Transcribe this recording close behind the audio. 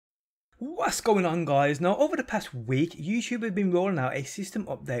What's going on, guys? Now, over the past week, YouTube has been rolling out a system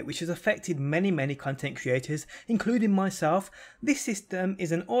update which has affected many content creators, including myself. This system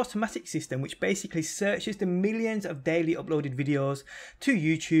is an automatic system which basically searches the millions of daily uploaded videos to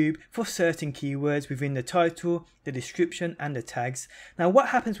YouTube for certain keywords within the title, the description and the tags. Now, what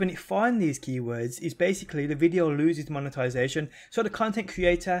happens when it finds these keywords is basically the video loses monetization, so the content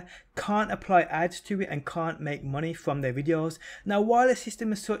creator can't apply ads to it and can't make money from their videos. Now, while a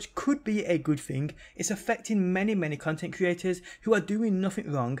system as such could be a good thing, it's affecting many content creators who are doing nothing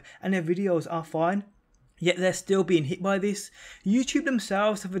wrong and their videos are fine, yet they're still being hit by this. YouTube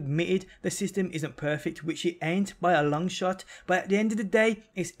themselves have admitted the system isn't perfect, which it ain't by a long shot, but at the end of the day,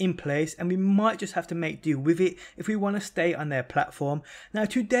 it's in place and we might just have to make do with it if we want to stay on their platform. Now,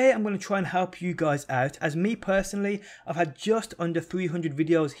 today I'm going to try and help you guys out, as me personally, I've had just under 300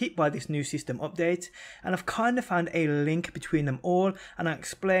 videos hit by this new system update, and I've kind of found a link between them all, and I'll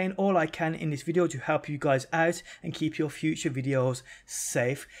explain all I can in this video to help you guys out and keep your future videos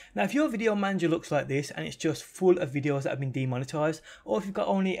safe. Now, if your video manager looks like this and it's just full of videos that have been demonetized, or if you've got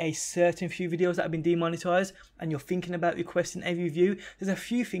only a certain few videos that have been demonetized and you're thinking about requesting a review, there's a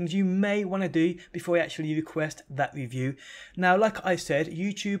few things you may want to do before you actually request that review. Now, like I said,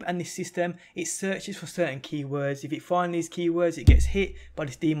 YouTube and this system, it searches for certain keywords. If it finds these keywords, it gets hit by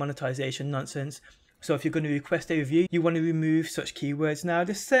this demonetization nonsense. So if you're going to request a review, you want to remove such keywords. Now,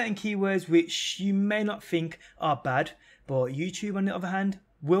 there's certain keywords which you may not think are bad, but YouTube on the other hand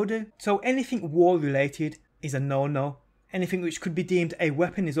will do. So anything war related is a no-no. Anything which could be deemed a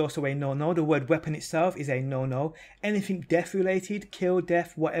weapon is also a no-no. The word weapon itself is a no-no. Anything death related, kill,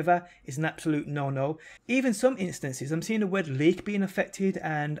 death, whatever, is an absolute no-no. Even some instances, I'm seeing the word leak being affected,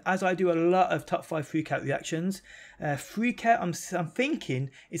 and as I do a lot of top 5 freak out reactions, freak out, I'm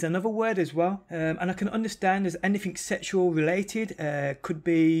thinking is another word as well. And I can understand as anything sexual related could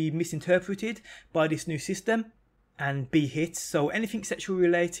be misinterpreted by this new system and be hit. So anything sexual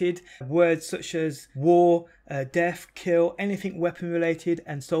related, words such as war, death, kill, anything weapon related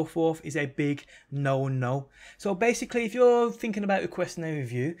and so forth is a big no. So basically, if you're thinking about requesting a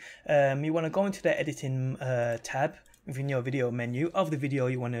review, you want to go into the editing tab within your video menu of the video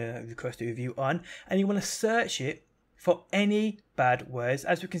you want to request a review on, and you want to search it for any bad words.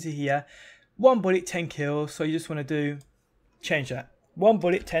 As we can see here, 1 bullet 10 kills, so you just want to change that, 1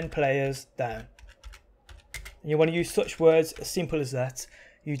 bullet 10 players down. You want to use such words as simple as that.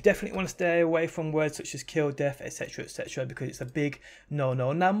 You definitely want to stay away from words such as kill, death, etc, because it's a big no.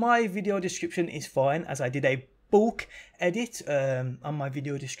 Now, my video description is fine, as I did a bulk edit on my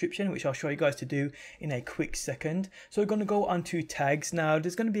video description, which I'll show you guys to do in a quick second. So we're going to go on to tags. Now,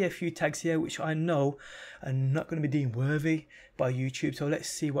 there's going to be a few tags here which I know are not going to be deemed worthy by YouTube. So let's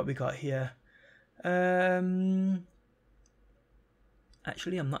see what we got here. Actually,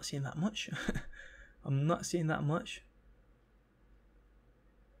 I'm not seeing that much. I'm not seeing that much.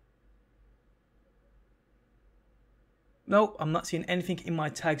 No, I'm not seeing anything in my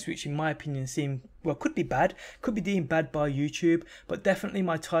tags which in my opinion seem, well, could be bad, could be deemed bad by YouTube, but definitely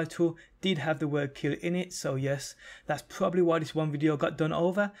my title did have the word kill in it, so yes, that's probably why this one video got done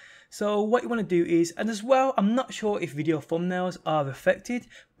over. So what you want to do is, and as well, I'm not sure if video thumbnails are affected,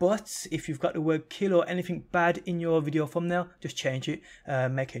 but if you've got the word kill or anything bad in your video thumbnail, just change it,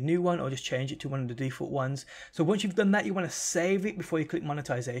 make a new one, or just change it to one of the default ones. So once you've done that, you want to save it before you click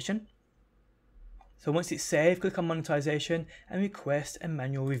monetization. So once it's saved, click on monetization and request a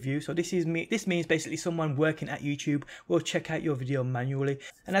manual review. So this means basically someone working at YouTube will check out your video manually.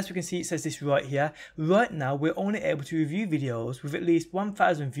 And as we can see, it says this right here. Right now, we're only able to review videos with at least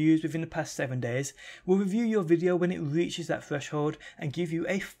 1,000 views within the past 7 days. We'll review your video when it reaches that threshold and give you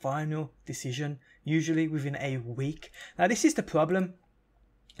a final decision, usually within a week. Now, this is the problem.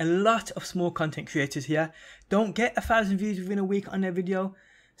 A lot of small content creators here don't get 1,000 views within a week on their video.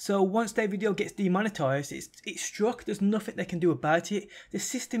 So once their video gets demonetized, it's struck, there's nothing they can do about it. The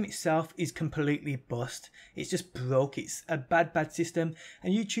system itself is completely bust. It's just broke. It's a bad system,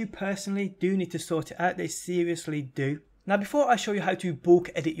 and YouTube personally do need to sort it out. They seriously do. Now, before I show you how to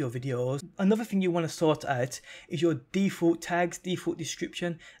bulk edit your videos, another thing you want to sort out is your default tags, default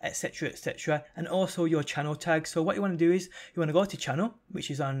description, etc, and also your channel tags. So what you want to do is you want to go to channel,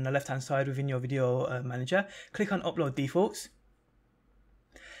 which is on the left hand side within your video manager, click on upload defaults.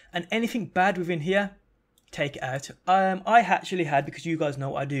 And anything bad within here, take it out. I actually had, because you guys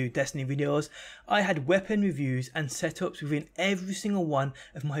know I do Destiny videos, I had weapon reviews and setups within every single one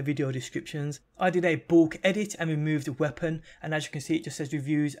of my video descriptions. I did a bulk edit and removed the weapon, and as you can see it just says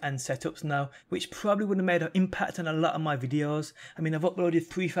reviews and setups now, which probably would have made an impact on a lot of my videos. I mean, I've uploaded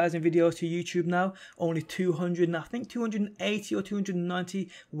 3,000 videos to YouTube now, only 200, I think 280 or 290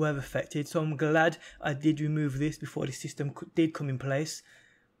 were affected, so I'm glad I did remove this before the system did come in place.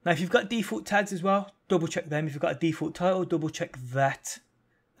 Now if you've got default tags as well, double check them. If you've got a default title, double check that,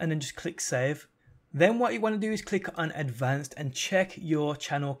 and then just click save. Then what you want to do is click on advanced and check your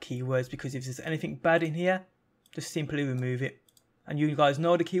channel keywords, because if there's anything bad in here, just simply remove it. And you guys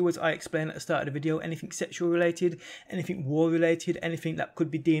know the keywords I explained at the start of the video: anything sexual related, anything war related, anything that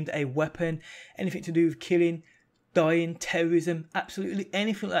could be deemed a weapon, anything to do with killing, dying, terrorism, absolutely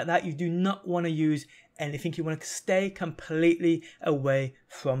anything like that. You do not want to use anything. You want to stay completely away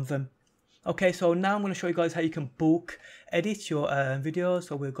from them. Okay, so now I'm going to show you guys how you can bulk edit your videos.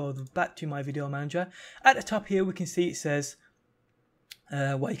 So we'll go back to my video manager. At the top here we can see it says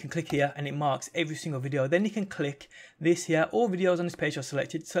you can click here and it marks every single video. Then you can click this here, all videos on this page are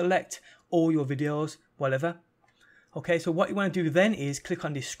selected. Select all your videos, whatever. Okay, so what you want to do then is click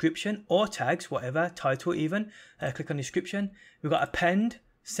on description or tags, whatever, title even. Click on description. We've got append,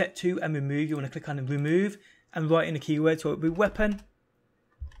 set to, and remove. You want to click on remove and write in the keyword. So it'll be weapon,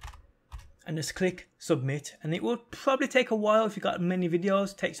 and just click submit. And it will probably take a while if you've got many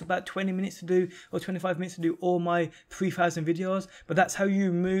videos. It takes about 20 minutes to do, or 25 minutes to do all my 3,000 videos. But that's how you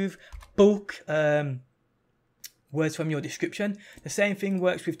remove bulk words from your description. The same thing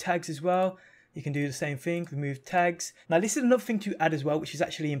works with tags as well. You can do the same thing, remove tags. Now this is another thing to add as well, which is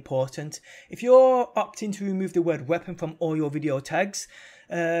actually important. If you're opting to remove the word weapon from all your video tags,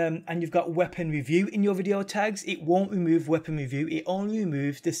 and you've got weapon review in your video tags, it won't remove weapon review. It only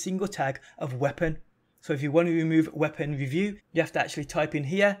removes the single tag of weapon. So if you want to remove weapon review, you have to actually type in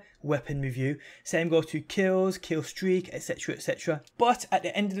here, weapon review. Same goes to kills, kill streak, etc, etc. But at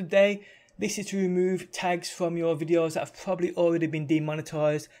the end of the day, this is to remove tags from your videos that have probably already been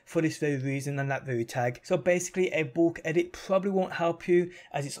demonetized for this very reason and that very tag. So basically a bulk edit probably won't help you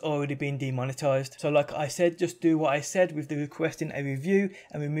as it's already been demonetized. So like I said, just do what I said with the requesting a review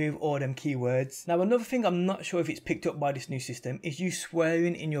and remove all them keywords. Now another thing I'm not sure if it's picked up by this new system is you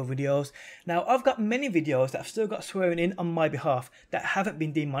swearing in your videos. Now I've got many videos that have still got swearing in on my behalf that haven't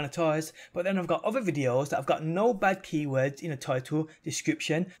been demonetized, but then I've got other videos that have got no bad keywords in the title,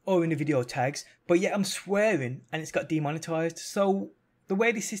 description, or in the video tags, but yet I'm swearing and it's got demonetized. So the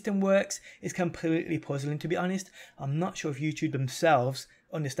way this system works is completely puzzling, to be honest. I'm not sure if YouTube themselves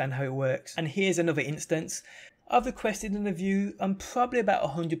understand how it works. And here's another instance. I've requested a review on probably about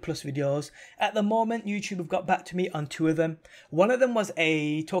 100 plus videos. At the moment, YouTube have got back to me on 2 of them. One of them was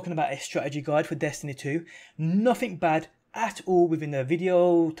talking about a strategy guide for Destiny 2. Nothing bad at all within the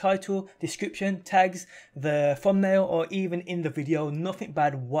video title, description, tags, the thumbnail, or even in the video. Nothing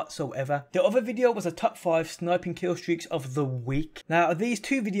bad whatsoever. The other video was a top 5 sniping kill streaks of the week. Now these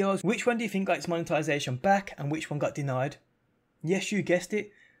 2 videos, which one do you think got its monetization back and which one got denied? Yes, you guessed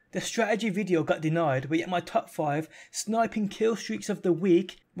it. The strategy video got denied, but yet my top 5 sniping kill streaks of the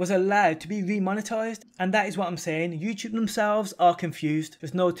week was allowed to be remonetized. And that is what I'm saying. YouTube themselves are confused.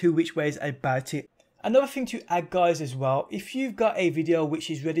 There's no two which ways about it. Another thing to add, guys, as well, if you've got a video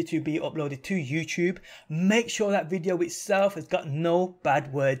which is ready to be uploaded to YouTube, make sure that video itself has got no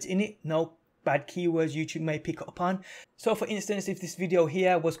bad words in it, no bad keywords YouTube may pick up on. So for instance, if this video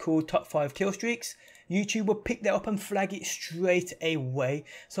here was called top 5 kill streaks, YouTube will pick that up and flag it straight away.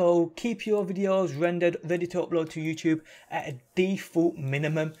 So keep your videos rendered ready to upload to YouTube at a default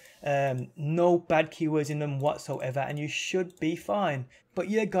minimum. No bad keywords in them whatsoever, and you should be fine. But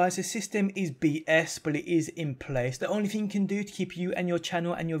yeah, guys, the system is BS, but it is in place. The only thing you can do to keep you and your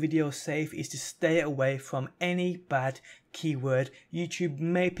channel and your videos safe is to stay away from any bad keyword YouTube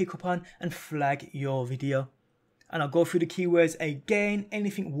may pick up on and flag your video. And I'll go through the keywords again.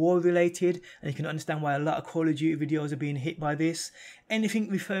 Anything war related, and you can understand why a lot of Call of Duty videos are being hit by this. Anything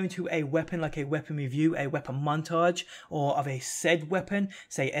referring to a weapon, like a weapon review, a weapon montage, or of a said weapon,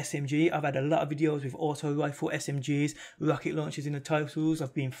 say SMG. I've had a lot of videos with auto rifle SMGs, rocket launchers in the titles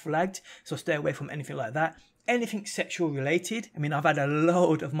of being flagged, so stay away from anything like that. Anything sexual related. I mean, I've had a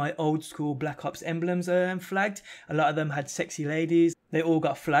load of my old school Black Ops emblems flagged. A lot of them had sexy ladies. They all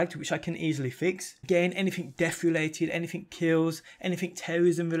got flagged, which I can easily fix. Again, anything death related, anything kills, anything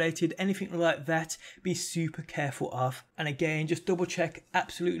terrorism related, anything like that, be super careful of. And again, just double check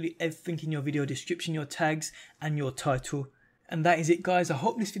absolutely everything in your video description, your tags and your title. And that is it, guys. I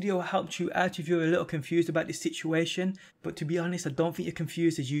hope this video helped you out if you're a little confused about this situation. But to be honest, I don't think you're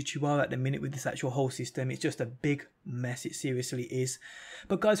confused as YouTube are at the minute with this actual whole system. It's just a big mess. It seriously is.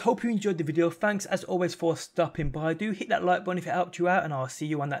 But guys, hope you enjoyed the video. Thanks as always for stopping by. Do hit that like button if it helped you out, and I'll see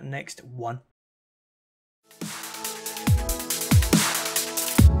you on that next one.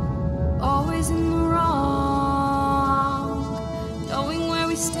 Always in the wrong, knowing where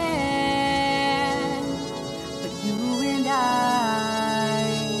we stand, but you and I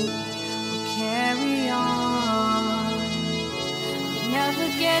will carry on. We never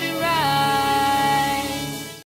get it right.